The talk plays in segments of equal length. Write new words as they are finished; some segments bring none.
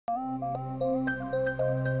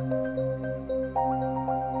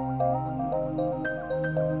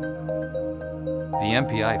The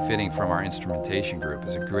MPI fitting from our instrumentation group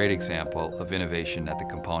is a great example of innovation at the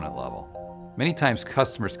component level. Many times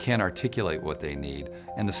customers can't articulate what they need,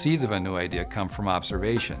 and the seeds of a new idea come from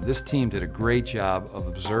observation. This team did a great job of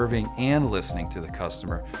observing and listening to the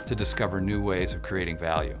customer to discover new ways of creating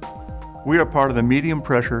value. We are part of the medium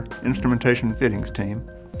pressure instrumentation fittings team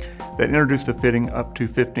that introduced a fitting up to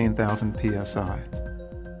 15,000 PSI.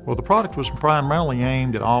 Well, the product was primarily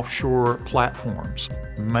aimed at offshore platforms,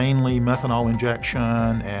 mainly methanol injection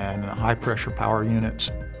and high pressure power units.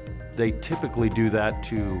 They typically do that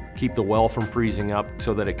to keep the well from freezing up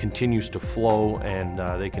so that it continues to flow and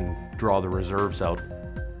they can draw the reserves out.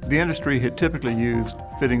 The industry had typically used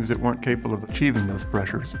fittings that weren't capable of achieving those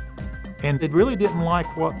pressures. And it really didn't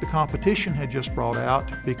like what the competition had just brought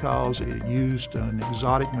out because it used an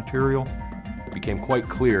exotic material. It became quite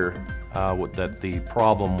clear that the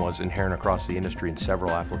problem was inherent across the industry in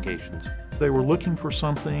several applications. They were looking for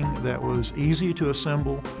something that was easy to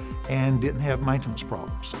assemble and didn't have maintenance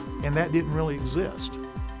problems. And that didn't really exist.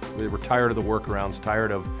 They were tired of the workarounds,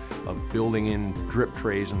 tired of building in drip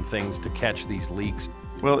trays and things to catch these leaks.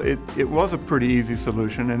 Well, it was a pretty easy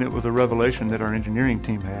solution, and it was a revelation that our engineering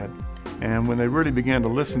team had. And when they really began to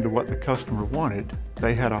listen to what the customer wanted,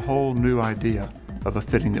 they had a whole new idea of a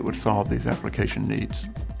fitting that would solve these application needs.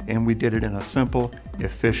 And we did it in a simple,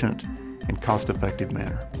 efficient, and cost-effective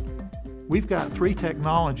manner. We've got three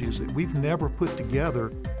technologies that we've never put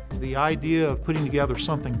together. The idea of putting together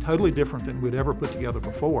something totally different than we'd ever put together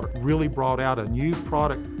before really brought out a new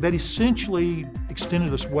product that essentially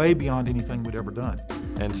extended us way beyond anything we'd ever done.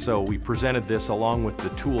 And so we presented this along with the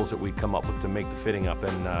tools that we'd come up with to make the fitting up,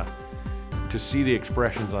 and to see the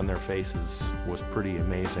expressions on their faces was pretty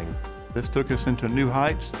amazing. This took us into new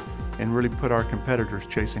heights and really put our competitors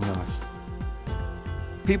chasing us.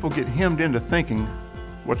 People get hemmed into thinking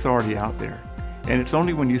what's already out there. And it's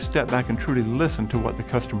only when you step back and truly listen to what the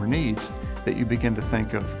customer needs that you begin to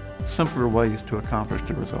think of simpler ways to accomplish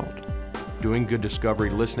the result. Doing good discovery,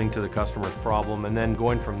 listening to the customer's problem, and then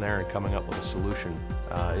going from there and coming up with a solution.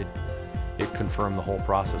 It confirmed the whole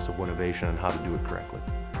process of innovation and how to do it correctly.